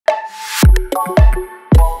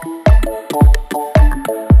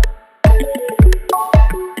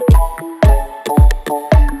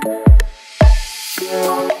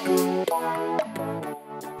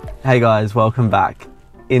Hey guys, welcome back.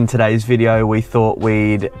 In today's video, we thought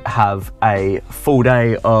we'd have a full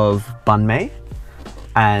day of Bahn Mi.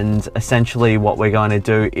 And essentially what we're going to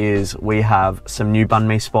do is we have some new Bahn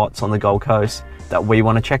Mi spots on the Gold Coast that we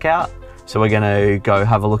want to check out. So we're going to go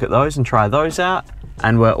have a look at those and try those out.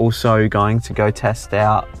 And we're also going to go test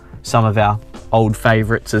out some of our old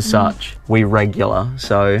favorites as such. We regular.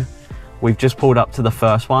 So we've just pulled up to the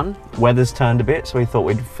first one. Weather's turned a bit, so we thought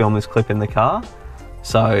we'd film this clip in the car.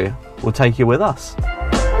 So we'll take you with us.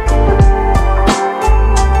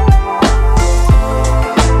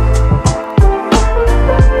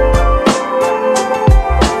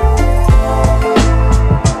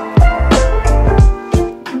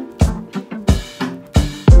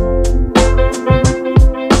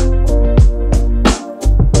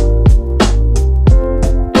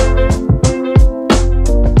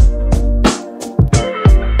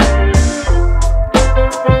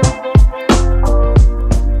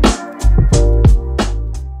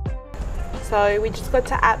 So we just got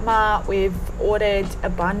to MART. We've ordered a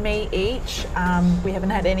Bahn Mi each. We haven't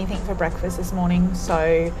had anything for breakfast this morning,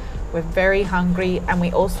 so we're very hungry. And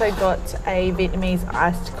we also got a Vietnamese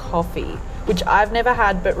iced coffee, which I've never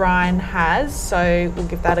had, but Ryan has, so we'll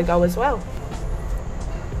give that a go as well.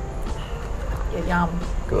 Yeah, yum.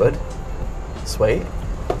 Good. Sweet.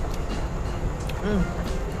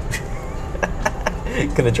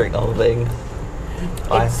 Gonna drink the whole thing.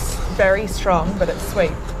 It's very strong, but it's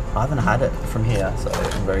sweet. I haven't had it from here, so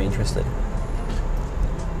I'm very interested.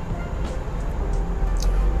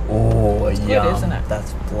 Oh, it's yum. good, isn't it?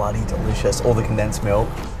 That's bloody delicious. All the condensed milk.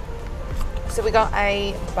 So we got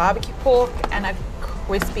a barbecue pork and a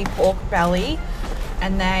crispy pork belly,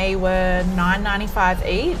 and they were $9.95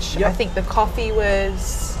 each. Yep. I think the coffee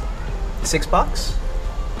was $6?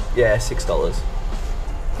 Yeah, $6.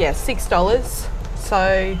 Yeah, $6.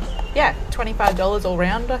 So yeah, $25 all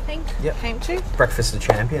round, I think. Yep. Came to. Breakfast of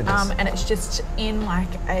champions. And it's just in like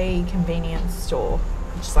a convenience store,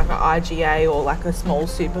 just like an IGA or like a small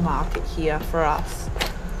supermarket here for us.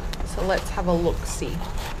 So let's have a look-see.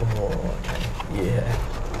 Oh, okay.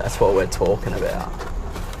 Yeah, that's what we're talking about.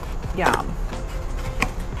 Yum.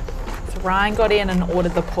 So Ryan got in and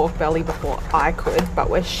ordered the pork belly before I could, but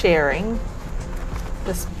we're sharing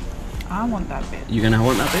this. I want that bit. You're gonna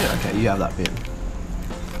want that bit? Okay, you have that bit.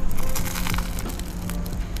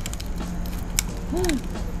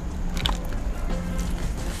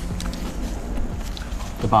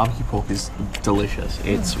 The barbecue pork is delicious.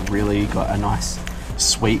 It's really got a nice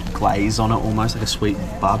sweet glaze on it, almost like a sweet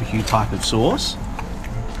barbecue type of sauce.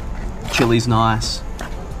 Chili's nice.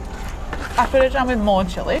 I could have done with more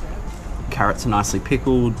chili. Carrots are nicely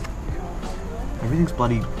pickled. Everything's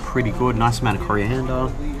bloody pretty good. Nice amount of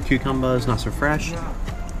coriander. Cucumbers, nice and fresh.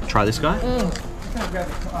 Try this guy.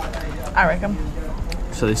 I reckon.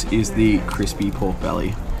 So this is the crispy pork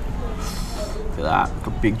belly. Look at that.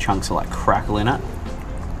 Got big chunks of like crackle in it.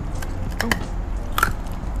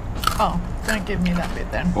 Oh, don't give me that bit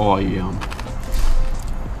then. Oh, yum.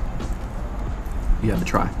 You have a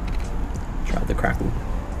try. Try the crackle.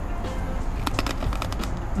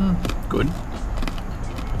 Good.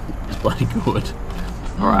 It's bloody good.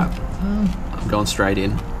 All right. I'm going straight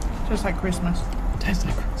in. Just like Christmas. Tastes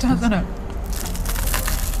like Christmas. Doesn't it?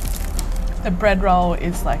 The bread roll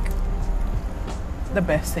is like the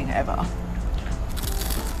best thing ever.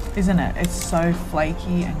 Isn't it? It's so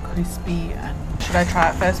flaky and crispy. And should I try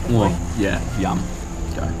it first before? Well, yeah, yum.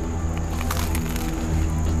 Go.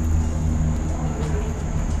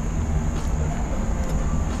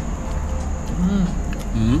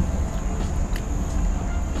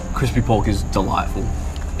 Crispy pork is delightful.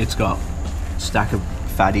 It's got a stack of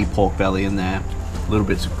fatty pork belly in there, little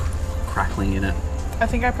bits of crackling in it. I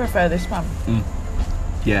think I prefer this one.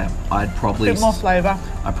 Yeah, I'd probably... A bit more flavour.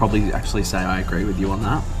 I'd probably actually say I agree with you on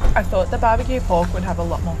that. I thought the barbecue pork would have a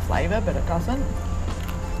lot more flavour, but it doesn't.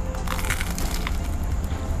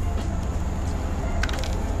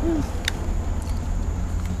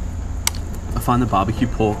 I find the barbecue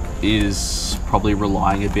pork is probably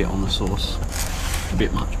relying a bit on the sauce. A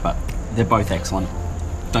bit much, but they're both excellent.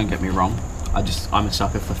 Don't get me wrong. I'm a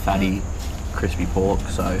sucker for fatty, crispy pork,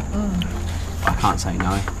 so I can't say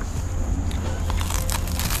no.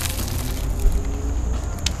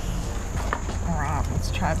 Alright,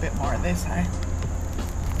 let's try a bit more of this, hey?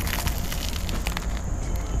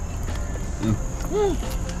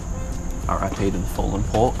 R.I.P. to the fallen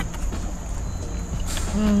pork.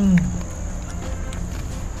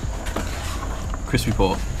 Crispy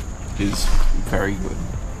pork is very good.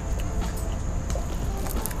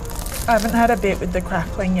 I haven't had a bit with the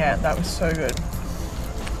crackling yet. That was so good.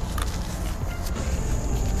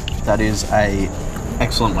 That is a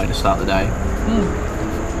excellent way to start the day.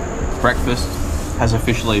 Breakfast has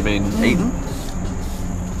officially been eaten.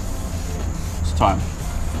 It's time.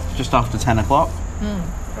 Just after 10 o'clock.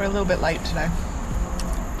 We're a little bit late today.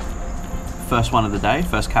 First one of the day,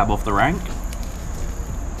 first cab off the rank.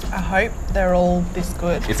 I hope they're all this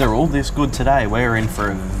good. If they're all this good today, we're in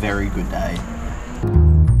for a very good day.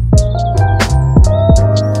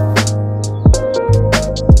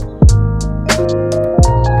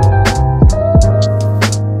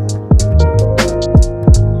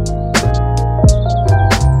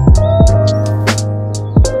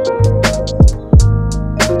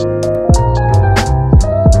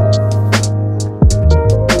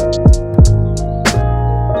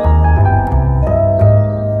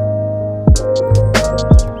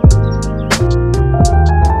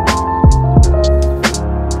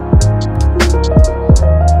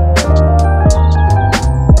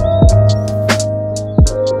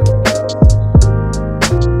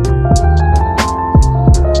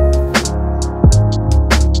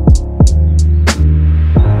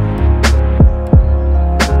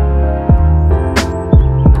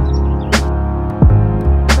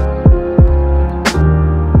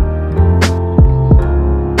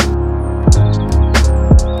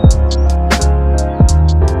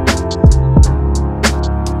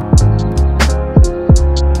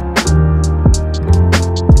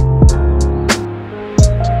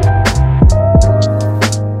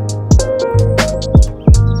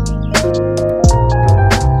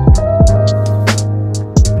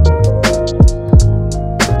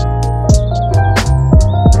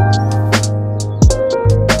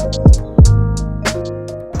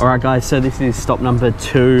 Alright guys, so this is stop number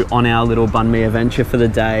 2 on our little Bahn Mi adventure for the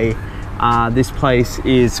day. This place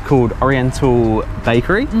is called Oriental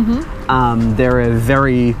Bakery. They're a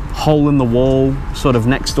very hole-in-the-wall, sort of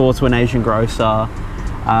next door to an Asian grocer.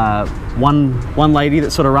 One lady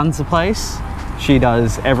that sort of runs the place, she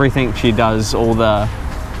does everything. She does all the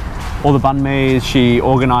banh mi's, she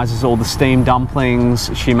organizes all the steamed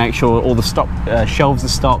dumplings, she makes sure all the shelves are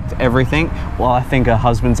stocked, everything. Well, I think her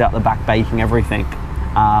husband's out the back baking everything.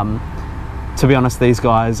 To be honest, these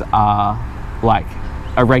guys are like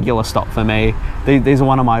a regular stop for me. These are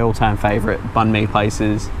one of my all-time favorite banh mi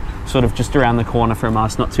places, sort of just around the corner from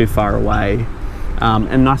us, not too far away,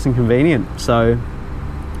 and nice and convenient. So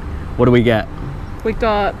what do we get? We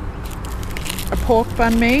got a pork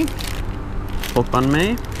banh mi. Pork banh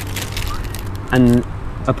mi. And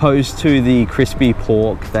opposed to the crispy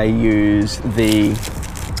pork, they use the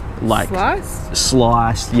like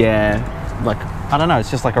sliced, yeah, like I don't know,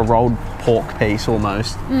 it's just like a rolled pork piece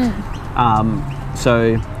almost.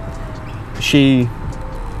 So she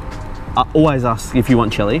always asks if you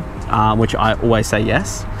want chili, which I always say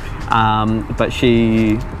yes. But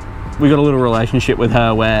we got a little relationship with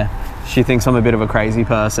her where she thinks I'm a bit of a crazy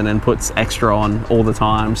person and puts extra on all the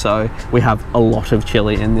time. So we have a lot of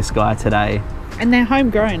chili in this guy today. And they're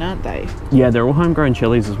homegrown, aren't they? Yeah, they're all homegrown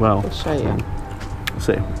chilies as well. I'll show you. We'll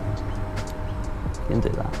see. You can do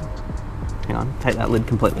that. Hang on, take that lid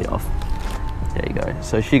completely off. There you go.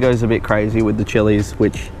 So she goes a bit crazy with the chilies,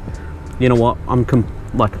 which, you know what, I'm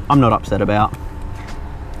not upset about.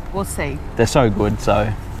 We'll see. They're so good.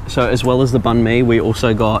 So as well as the banh mi, we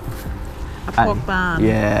also got a pork bun.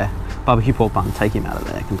 Yeah, barbecue pork bun. Take him out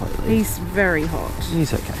of there completely. He's very hot.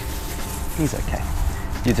 He's okay. He's okay.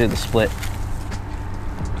 You do the split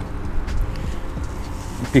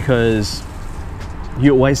because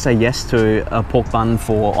you always say yes to a pork bun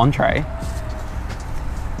for entree.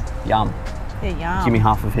 Yum. Yeah, yum. Give me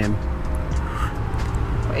half of him.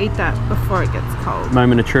 We'll eat that before it gets cold.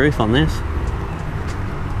 Moment of truth on this.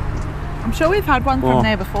 I'm sure we've had one from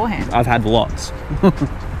there beforehand. I've had lots.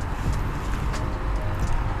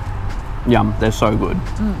 Yum, they're so good.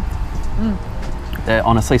 They're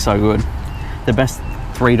honestly so good. The best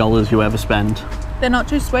 $3 you ever spend. They're not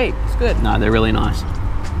too sweet, it's good. No, they're really nice.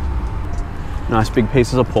 Nice big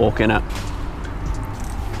pieces of pork in it.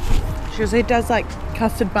 It does like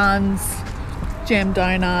custard buns, jam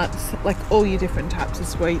donuts, like all your different types of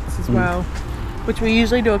sweets as well. Which we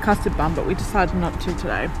usually do a custard bun, but we decided not to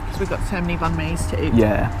today because we've got so many banh mi's to eat.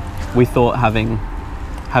 Yeah, we thought having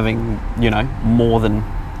you know, more than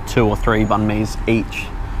 2 or 3 banh mi's each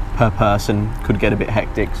per person could get a bit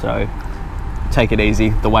hectic, so take it easy.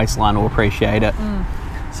 The waistline will appreciate it.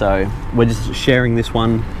 So we're just sharing this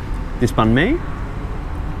banh mi.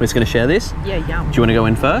 We're just going to share this. Yeah, yum. Do you want to go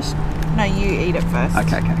in first? No, you eat it first.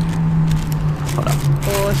 Okay. Hold up.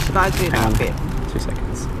 Or should I do that bit? 2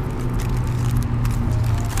 seconds.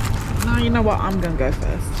 No, you know what? I'm going to go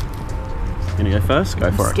first. Gonna go first?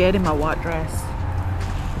 Go for it. I'm scared in my white dress.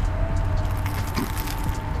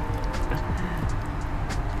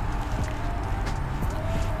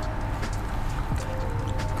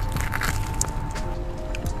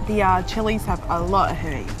 The chilies have a lot of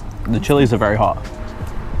heat. The chilies are very hot.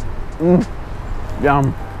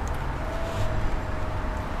 Yum.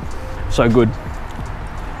 So good.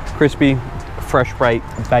 Crispy, fresh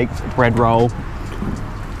baked bread roll.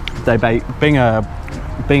 They bake, being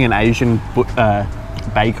an Asian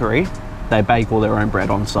bakery, they bake all their own bread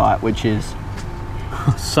on site, which is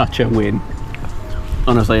such a win.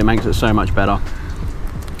 Honestly, it makes it so much better.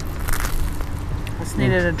 I just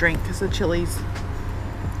needed a drink because the chilies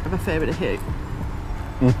have a fair bit of heat.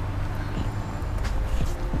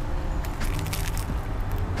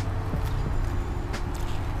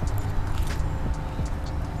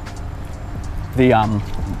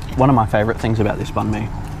 One of my favourite things about this banh mi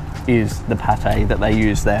is the pate that they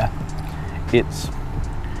use there. It's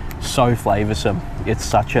so flavoursome. It's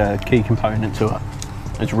such a key component to it.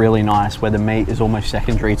 It's really nice where the meat is almost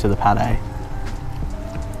secondary to the pate.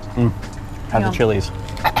 Have the chilies.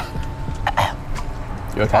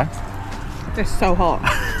 You okay? They're so hot,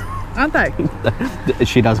 aren't they?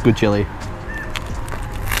 She does good chili.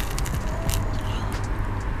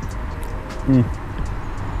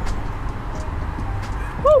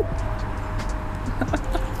 Woo!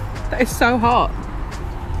 They're so hot.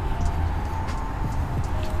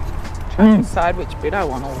 Trying to decide which bit I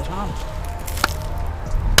want all the time.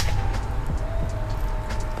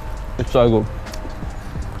 It's so good.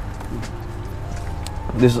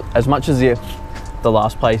 This, as much as the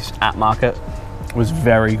last place at Market was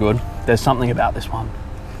very good, there's something about this one.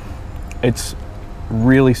 It's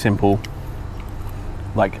really simple.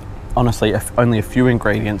 Like, honestly, only a few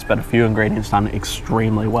ingredients, but a few ingredients done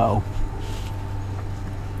extremely well.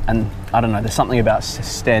 And I don't know, there's something about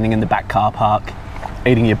standing in the back car park,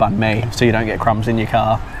 eating your banh mi so you don't get crumbs in your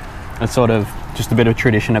car. It's sort of just a bit of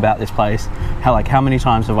tradition about this place. How many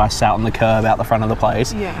times have I sat on the curb out the front of the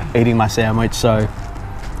place, eating my sandwich so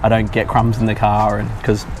I don't get crumbs in the car? And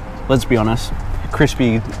because, let's be honest,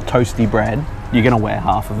 crispy, toasty bread, you're gonna wear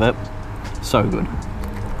half of it. So good.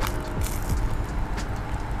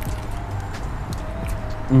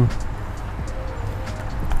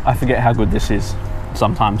 I forget how good this is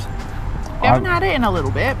sometimes. You haven't had it in a little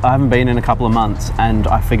bit. I haven't been in a couple of months and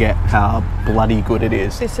I forget how bloody good it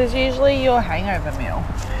is. This is usually your hangover meal.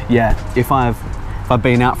 Yeah, if I've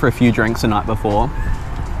been out for a few drinks the night before,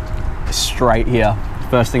 straight here,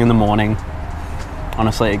 first thing in the morning.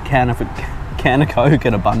 Honestly, a can of Coke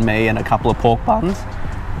and a banh mi and a couple of pork buns,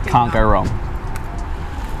 can't go wrong.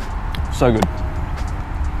 So good.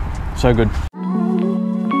 So good.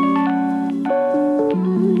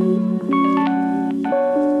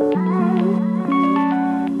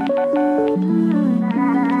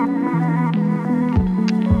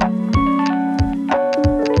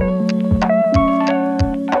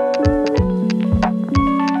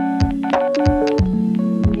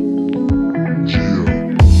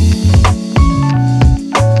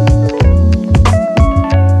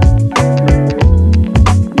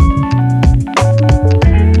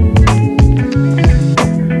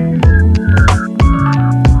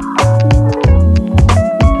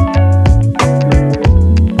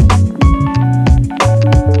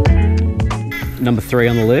 Number 3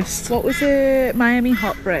 on the list. What was it? Miami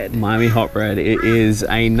hot bread. Miami hot bread. It is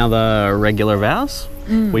another regular of ours.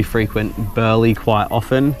 We frequent Burleigh quite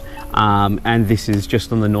often, and this is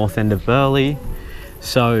just on the north end of Burleigh.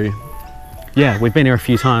 So yeah, we've been here a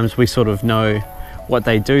few times. We sort of know what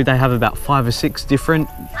they do. They have about 5 or 6 different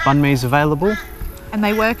banh mi's available. And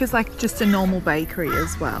they work as like just a normal bakery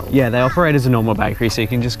as well. Yeah, they operate as a normal bakery, so you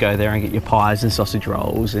can just go there and get your pies and sausage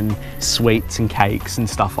rolls and sweets and cakes and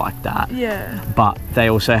stuff like that. Yeah. But they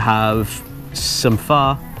also have some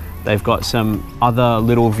pho. They've got some other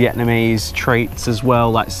little Vietnamese treats as well,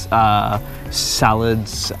 like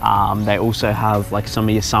salads. They also have like some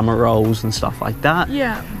of your summer rolls and stuff like that.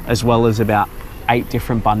 Yeah. As well as about 8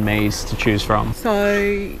 different banh mi's to choose from.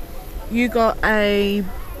 So you got a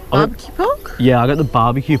barbecue pork? Yeah, I got the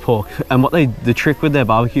barbecue pork. And the trick with their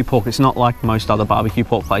barbecue pork, it's not like most other barbecue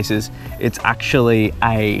pork places. It's actually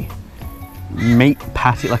a meat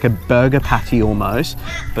patty, like a burger patty almost,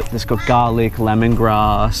 but it's got garlic,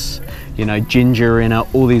 lemongrass, you know, ginger in it,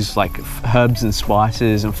 all these like herbs and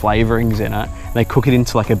spices and flavorings in it. They cook it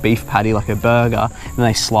into like a beef patty, like a burger, and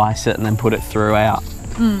they slice it and then put it throughout,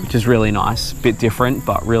 which is really nice. Bit different,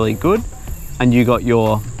 but really good. And you got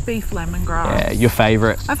your beef lemongrass. Yeah, your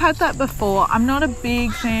favorite. I've had that before. I'm not a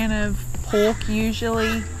big fan of pork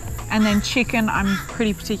usually, and then chicken I'm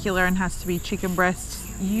pretty particular and has to be chicken breasts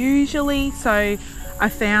usually. So I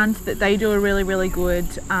found that they do a really, really good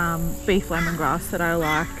beef lemongrass that I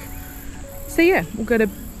like. So yeah, we'll get a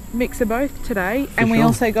mix of both today. And we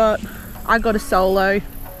also I got a solo,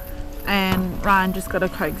 and Ryan just got a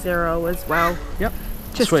Coke Zero as well. Yep.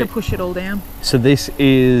 Just Sweet. to push it all down. So this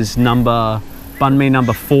is Bahn Mi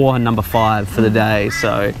number 4 and number 5 for the day.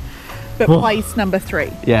 So, but place number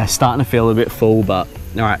 3. Yeah, starting to feel a bit full, but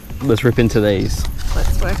all right, let's rip into these.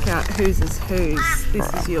 Let's work out whose is whose.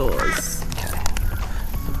 This is yours.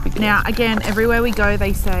 Okay. Now, again, everywhere we go,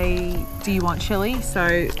 they say, do you want chili?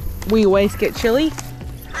 So we always get chili.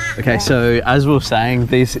 Okay, so as we were saying,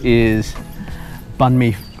 this is Bahn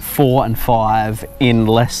Mi 4 and 5 in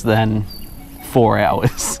less than 4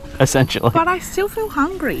 hours, essentially. But I still feel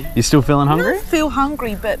hungry. You still feeling hungry? I feel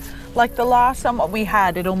hungry, but like the last time what we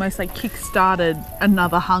had, it almost like kick-started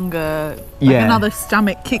another hunger, like another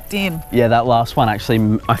stomach kicked in. Yeah, that last one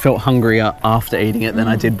actually, I felt hungrier after eating it than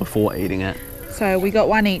I did before eating it. So we got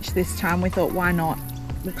one each this time. We thought, why not?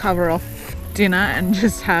 We'll cover off dinner and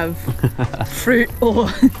just have fruit or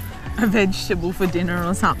a vegetable for dinner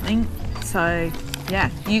or something. So yeah,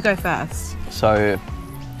 you go first. So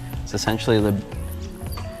it's essentially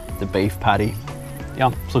the beef patty.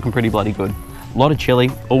 Yeah, it's looking pretty bloody good. A lot of chili,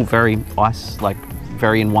 all very nice, like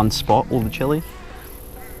very in one spot, all the chili.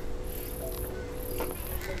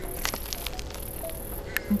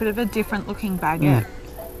 A bit of a different looking baguette.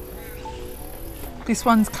 This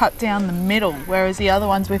one's cut down the middle, whereas the other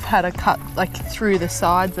ones we've had a cut like through the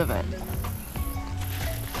sides of it.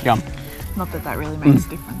 Yum. Not that that really makes a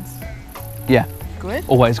difference. Yeah. Good?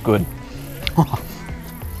 Always good.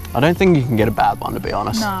 I don't think you can get a bad one, to be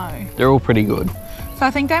honest. No. They're all pretty good. So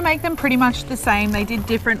I think they make them pretty much the same. They did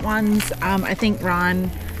different ones. I think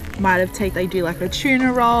Ryan might have they do like a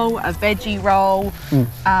tuna roll, a veggie roll.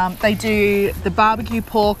 They do the barbecue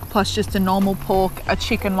pork plus just a normal pork, a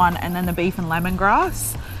chicken one, and then the beef and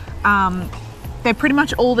lemongrass. They're pretty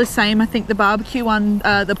much all the same. I think the barbecue one,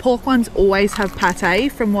 the pork ones always have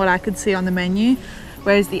pate from what I could see on the menu,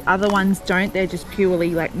 whereas the other ones don't. They're just purely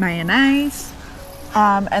like mayonnaise.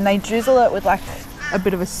 And they drizzle it with like a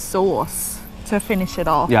bit of a sauce to finish it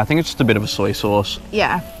off. Yeah, I think it's just a bit of a soy sauce.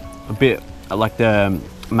 Yeah. A bit like the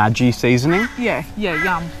Maggi seasoning. Yeah,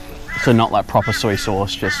 yum. So not like proper soy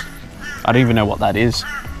sauce, just, I don't even know what that is.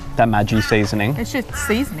 That Maggi seasoning. It's just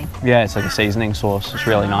seasoning. Yeah, it's like a seasoning sauce. It's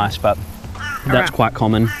really nice, but that's quite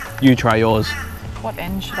common. You try yours. What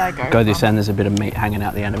end should I go Go this end, there's a bit of meat hanging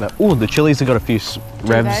out the end of it. Oh, the chilies have got a few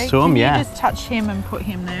revs to them, Can yeah. you just touch him and put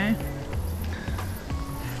him there?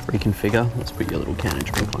 Reconfigure. Let's put your little can of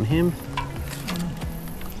drink on him.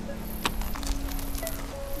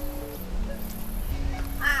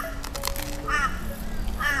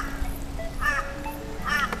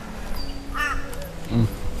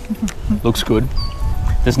 Looks good.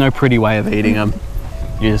 There's no pretty way of eating them.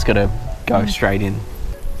 You just gotta go straight in.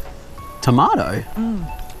 Tomato?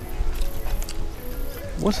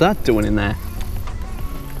 What's that doing in there?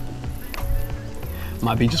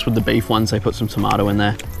 Might be just with the beef ones, they put some tomato in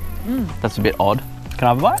there. That's a bit odd. Can I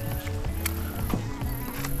have a bite?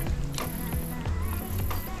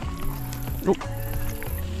 Ooh.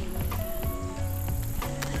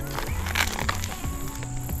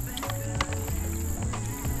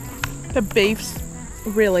 The beef's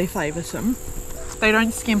really flavoursome. They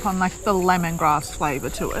don't skimp on like the lemongrass flavour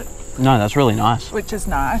to it. No, that's really nice. Which is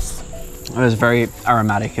nice. It was very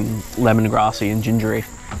aromatic and lemongrassy and gingery.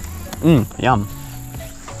 Yum.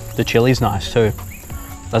 The chili's nice too.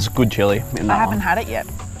 That's good chili in that I haven't one. had it yet.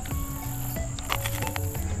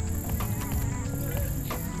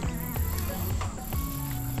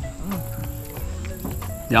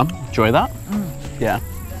 Yum. Enjoy that? Yeah.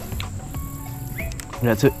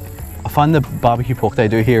 That's it. I find the barbecue pork they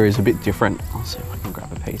do here is a bit different. I'll see if I can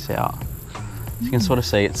grab a piece out. You can sort of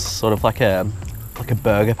see it's sort of like a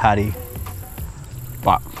burger patty,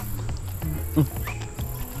 but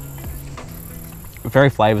very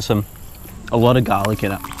flavoursome. A lot of garlic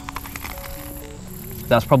in it.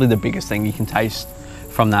 That's probably the biggest thing you can taste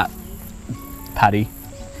from that patty,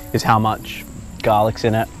 is how much garlic's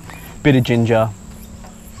in it. Bit of ginger.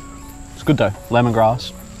 It's good though.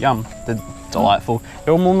 Lemongrass. Yum. They're delightful.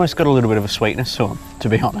 They've almost got a little bit of a sweetness to them, to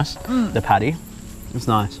be honest. The patty. It's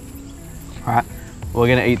nice. All right, we're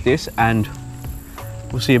gonna eat this and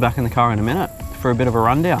we'll see you back in the car in a minute for a bit of a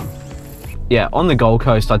rundown. Yeah, on the Gold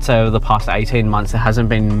Coast, I'd say over the past 18 months, there hasn't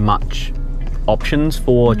been much options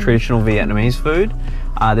for traditional Vietnamese food.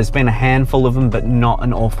 There's been a handful of them, but not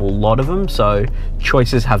an awful lot of them, so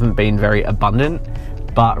choices haven't been very abundant.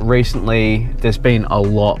 But recently, there's been a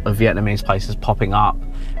lot of Vietnamese places popping up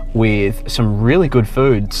with some really good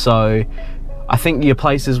food. So I think your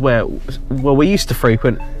places where, well, we used to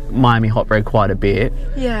frequent Miami hot bread quite a bit.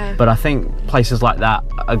 Yeah. But I think places like that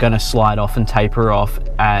are going to slide off and taper off,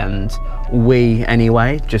 and we,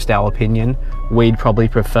 anyway, just our opinion, we'd probably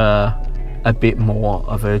prefer a bit more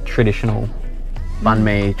of a traditional banh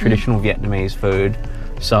mi, traditional Vietnamese food.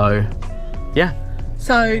 So, yeah.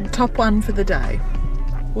 So, top one for the day.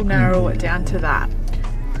 We'll narrow it down to that.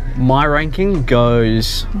 My ranking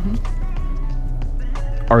goes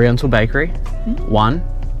Oriental Bakery, 1.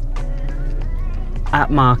 At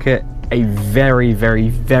Market, a very, very,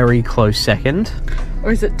 very close second.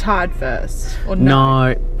 Or is it tied first? Or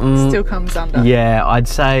no? Still comes under. Yeah, I'd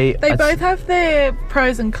say... They both have their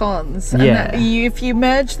pros and cons. And Yeah. if you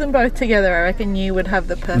merge them both together, I reckon you would have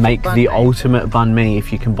the perfect Make banh the mi. ultimate banh mi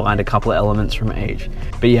if you combined a couple of elements from each.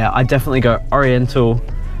 But yeah, I'd definitely go Oriental.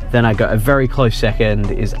 Then I go a very close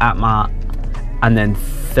second is At Mart. And then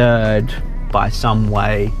third, by some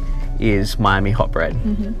way, is Miami hot bread.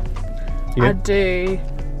 Yeah. I'd do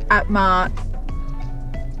At Mart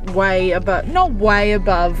way above, not way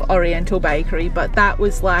above Oriental Bakery, but that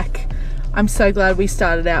was like, I'm so glad we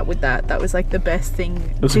started out with that. That was like the best thing.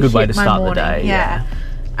 It was a good way to start the day. Yeah.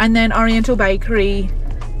 And then Oriental Bakery,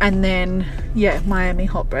 and then Miami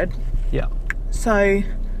hot bread. Yeah. So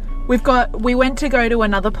we went to go to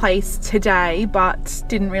another place today, but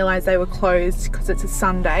didn't realize they were closed because it's a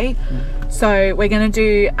Sunday. So we're gonna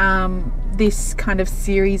do this kind of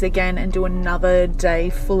series again and do another day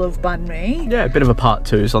full of banh mi. Yeah, a bit of a part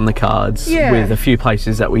 2's on the cards, Yeah. with a few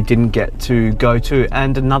places that we didn't get to go to,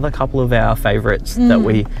 and another couple of our favourites that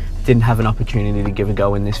we didn't have an opportunity to give a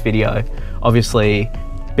go in this video. Obviously,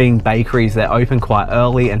 being bakeries, they're open quite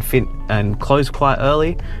early and close quite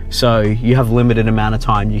early, so you have limited amount of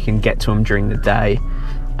time you can get to them during the day.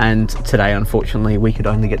 And today, unfortunately, we could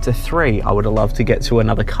only get to 3. I would have loved to get to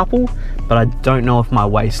another couple, but I don't know if my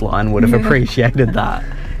waistline would have appreciated that.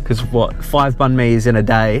 Because 5 banh mi's in a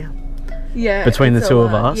day, between the it's two a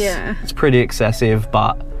of lot, us, yeah. it's pretty excessive.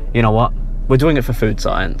 But you know what? We're doing it for food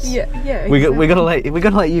science. Yeah. We gotta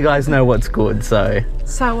let you guys know what's good. So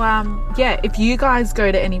if you guys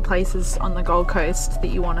go to any places on the Gold Coast that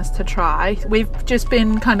you want us to try, we've just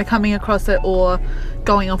been kind of coming across it or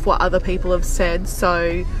going off what other people have said,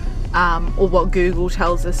 so or what Google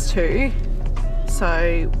tells us to.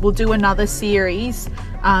 So we'll do another series,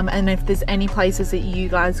 and if there's any places that you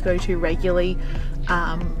guys go to regularly,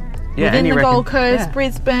 within the Gold Coast,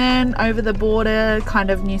 Brisbane, over the border, kind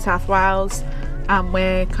of New South Wales,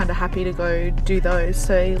 we're kind of happy to go do those.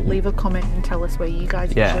 So leave a comment and tell us where you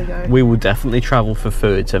guys usually go. We will definitely travel for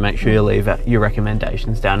food, so make sure you leave your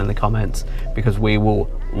recommendations down in the comments, because we will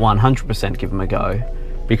 100% give them a go.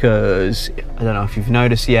 Because I don't know if you've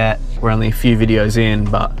noticed yet, we're only a few videos in,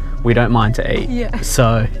 but we don't mind to eat. Yeah.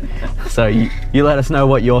 So you let us know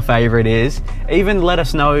what your favorite is. Even let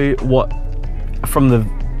us know what, from the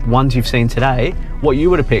ones you've seen today, what you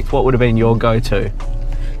would have picked, what would have been your go-to.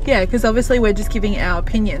 Yeah, because obviously we're just giving our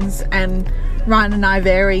opinions, and Ryan and I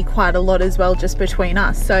vary quite a lot as well, just between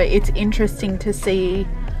us. So it's interesting to see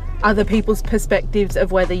other people's perspectives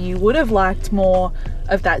of whether you would have liked more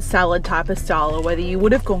of that salad type of style, or whether you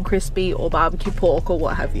would have gone crispy or barbecue pork or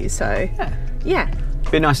what have you. So yeah.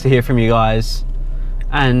 Be nice to hear from you guys.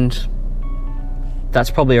 And that's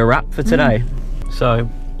probably a wrap for today. So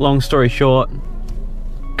long story short,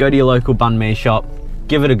 go to your local banh mi shop,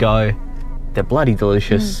 give it a go. They're bloody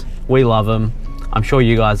delicious. We love them. I'm sure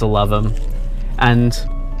you guys will love them. And,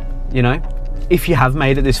 you know, if you have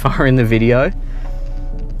made it this far in the video,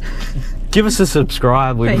 give us a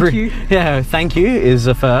subscribe. Thank you. Yeah, thank you is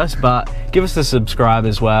the first, but give us a subscribe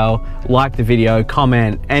as well. Like the video,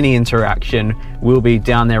 comment, any interaction. We'll be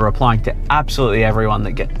down there replying to absolutely everyone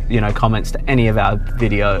that comments to any of our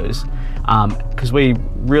videos. Because we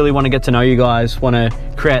really want to get to know you guys, want to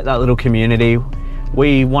create that little community.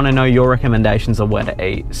 We want to know your recommendations of where to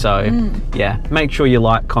eat. So yeah, make sure you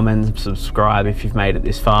like, comment, and subscribe if you've made it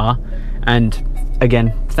this far. And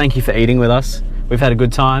again, thank you for eating with us. We've had a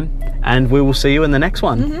good time, and we will see you in the next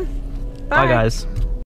one. Bye guys.